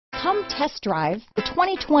Come test drive the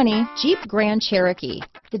 2020 Jeep Grand Cherokee.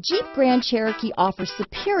 The Jeep Grand Cherokee offers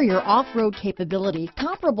superior off-road capability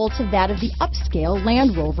comparable to that of the upscale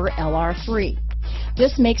Land Rover LR3.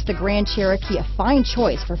 This makes the Grand Cherokee a fine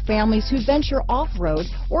choice for families who venture off-road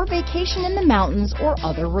or vacation in the mountains or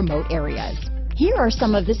other remote areas. Here are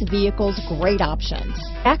some of this vehicle's great options: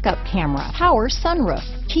 backup camera, power sunroof,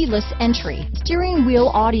 keyless entry, steering wheel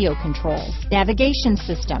audio controls, navigation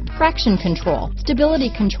system, traction control, stability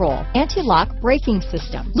control, anti-lock braking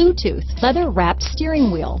system, Bluetooth, leather-wrapped steering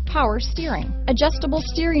wheel, power steering, adjustable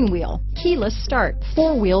steering wheel, keyless start,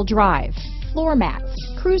 four-wheel drive, floor mats,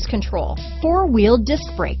 cruise control, four-wheel disc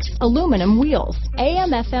brakes, aluminum wheels,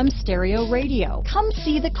 AM/FM stereo radio. Come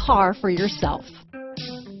see the car for yourself.